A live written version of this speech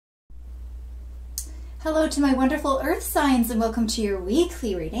Hello to my wonderful earth signs and welcome to your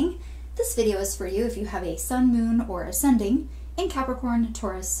weekly reading. This video is for you if you have a sun, moon, or ascending in Capricorn,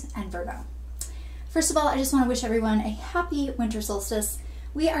 Taurus, and Virgo. First of all, I just want to wish everyone a happy winter solstice.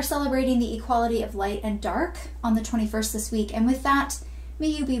 We are celebrating the equality of light and dark on the 21st this week, and with that, may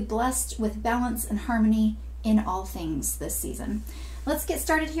you be blessed with balance and harmony in all things this season. Let's get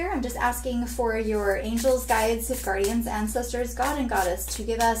started here. I'm just asking for your angels, guides, guardians, ancestors, God and Goddess to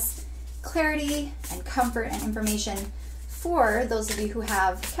give us clarity and comfort and information for those of you who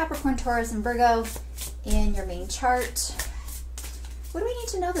have Capricorn, Taurus, and Virgo in your main chart. What do we need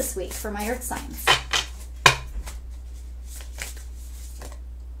to know this week for my earth signs?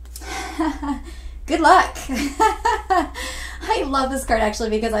 Good luck. I love this card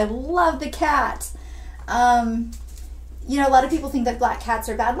actually because I love the cat. You know, a lot of people think that black cats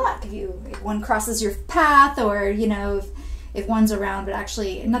are bad luck. If one crosses your path, or, you know, if one's around, but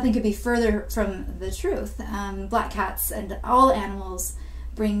actually nothing could be further from the truth. Black cats and all animals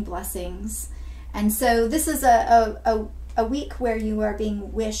bring blessings. And so this is a week where you are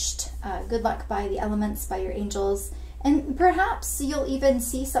being wished good luck by the elements, by your angels. And perhaps you'll even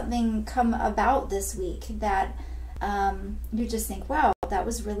see something come about this week that you just think, wow, that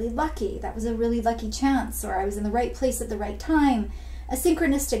was really lucky. That was a really lucky chance, or I was in the right place at the right time. A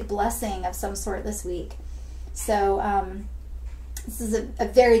synchronistic blessing of some sort this week. So this is a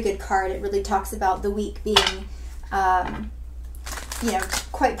very good card. It really talks about the week being, you know,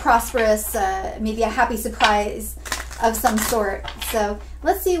 quite prosperous, maybe a happy surprise of some sort. So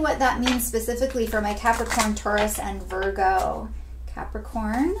let's see what that means specifically for my Capricorn, Taurus, and Virgo.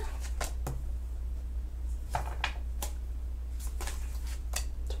 Capricorn,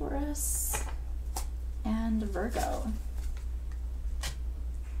 Taurus, and Virgo.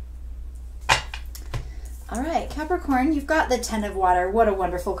 All right, Capricorn, you've got the Ten of Water. What a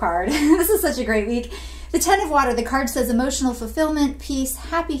wonderful card. This is such a great week. The Ten of Water, the card says emotional fulfillment, peace,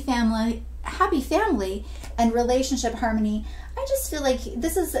 happy family, and relationship harmony. I just feel like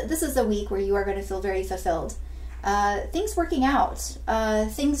this is a week where you are going to feel very fulfilled. Things working out,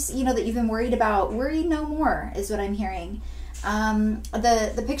 things, you know, that you've been worried about. Worry no more is what I'm hearing.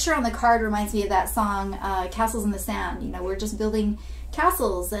 The picture on the card reminds me of that song, Castles in the Sand. You know, we're just building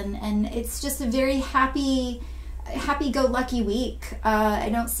castles, and it's just a very happy-go-lucky week. I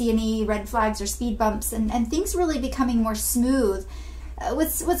don't see any red flags or speed bumps, and things really becoming more smooth.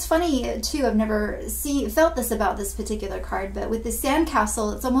 What's funny too, I've never felt this about this particular card, but with the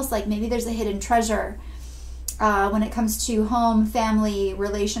sandcastle, it's almost like maybe there's a hidden treasure when it comes to home, family,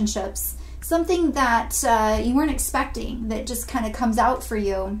 relationships. Something that you weren't expecting that just kind of comes out for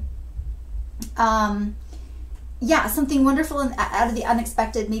you. Yeah, something wonderful and out of the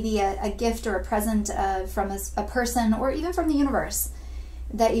unexpected, maybe a gift or a present from a person or even from the universe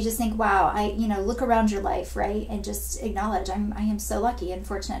that you just think, wow, you know, look around your life, right? And just acknowledge, I am so lucky and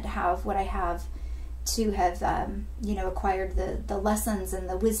fortunate to have what I have, to have, you know, acquired the lessons and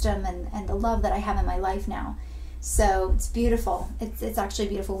the wisdom and the love that I have in my life now. So it's beautiful. It's actually a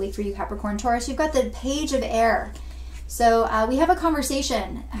beautiful week for you, Capricorn, Taurus. You've got the Page of Air. So we have a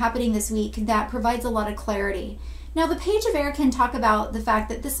conversation happening this week that provides a lot of clarity. Now, the Page of Air can talk about the fact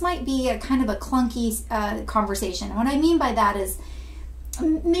that this might be a kind of a clunky conversation. And what I mean by that is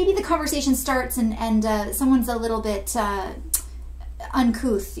maybe the conversation starts and someone's a little bit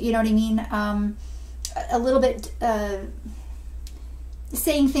uncouth, you know what I mean? A little bit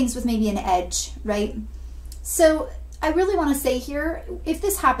saying things with maybe an edge, right? So I really want to say here, if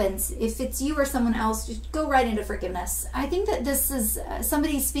this happens, if it's you or someone else, just go right into forgiveness. I think that this is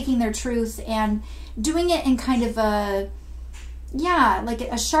somebody speaking their truth and doing it in kind of a, yeah, like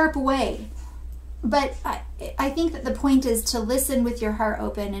a sharp way. But I think that the point is to listen with your heart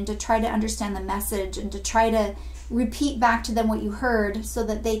open and to try to understand the message and to try to repeat back to them what you heard so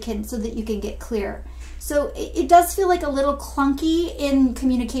that you can get clear. So it does feel like a little clunky in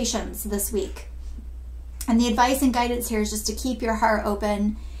communications this week. And the advice and guidance here is just to keep your heart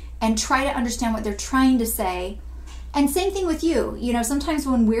open and try to understand what they're trying to say. And same thing with you. You know, sometimes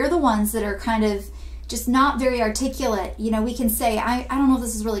when we're the ones that are kind of just not very articulate, you know, we can say, I don't know if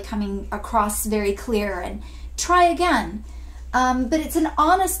this is really coming across very clear, and try again. But it's an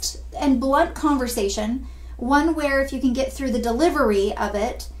honest and blunt conversation, one where if you can get through the delivery of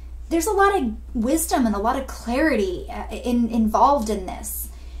it, there's a lot of wisdom and a lot of clarity involved in this.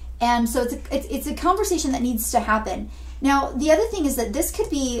 And so it's a conversation that needs to happen. Now, the other thing is that this could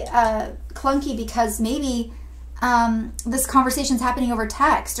be clunky because maybe this conversation's happening over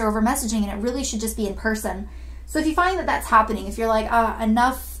text or over messaging, and it really should just be in person. So if you find that that's happening, if you're like,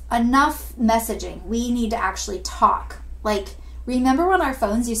 enough messaging, we need to actually talk, like remember when our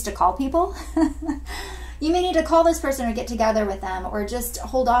phones used to call people? You may need to call this person or get together with them, or just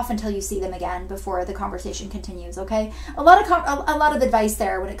hold off until you see them again before the conversation continues, okay? A lot of advice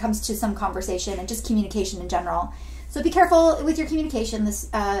there when it comes to some conversation and just communication in general. So be careful with your communication this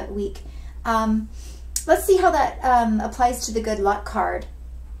week. Let's see how that applies to the good luck card.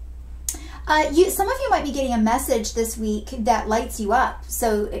 Some of you might be getting a message this week that lights you up.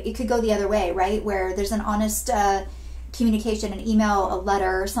 So it could go the other way, right? Where there's an honest communication, an email, a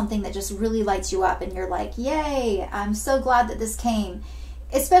letter, something that just really lights you up and you're like, yay, I'm so glad that this came.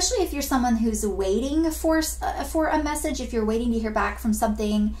 Especially if you're someone who's waiting for a message, if you're waiting to hear back from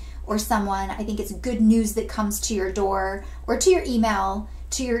something or someone, I think it's good news that comes to your door or to your email,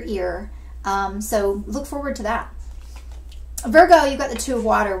 to your ear. So look forward to that. Virgo, you've got the Two of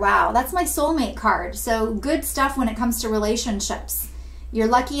Water. Wow, that's my soulmate card. So good stuff when it comes to relationships. You're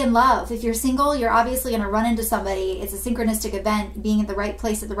lucky in love. If you're single, you're obviously going to run into somebody. It's a synchronistic event, being at the right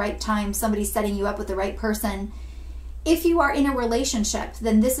place at the right time, somebody setting you up with the right person. If you are in a relationship,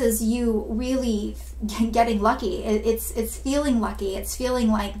 then this is you really getting lucky. It's feeling lucky. It's feeling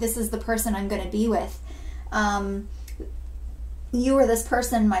like this is the person I'm going to be with. You or this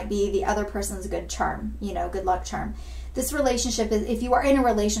person might be the other person's good charm, you know, good luck charm. This relationship, if you are in a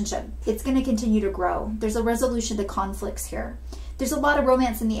relationship, it's going to continue to grow. There's a resolution to conflicts here. There's a lot of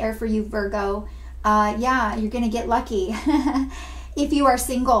romance in the air for you, Virgo. Yeah, you're going to get lucky. If you are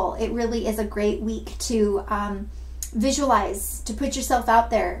single, it really is a great week to visualize, to put yourself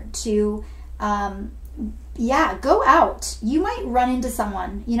out there, to, yeah, go out. You might run into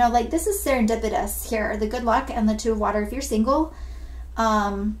someone, you know, like this is serendipitous here, the good luck and the Two of Water. If you're single,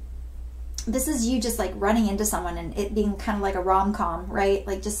 this is you just like running into someone and it being kind of like a rom-com, right?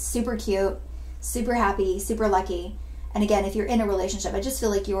 Like just super cute, super happy, super lucky. And again, if you're in a relationship, I just feel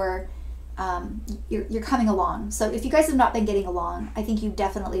like you're coming along. So if you guys have not been getting along, I think you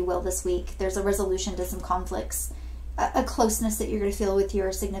definitely will this week. There's a resolution to some conflicts, a closeness that you're going to feel with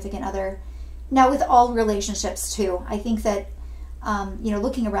your significant other. Now with all relationships too, I think that, you know,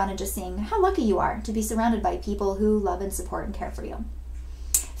 looking around and just seeing how lucky you are to be surrounded by people who love and support and care for you.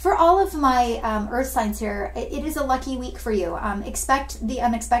 For all of my earth signs here, it is a lucky week for you. Expect the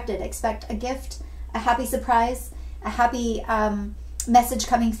unexpected. Expect a gift, a happy surprise, a happy message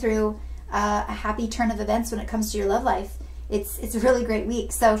coming through, a happy turn of events when it comes to your love life. It's a really great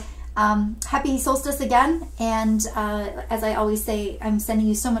week. So happy solstice again. And as I always say, I'm sending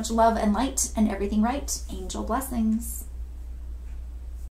you so much love and light and everything right. Angel blessings.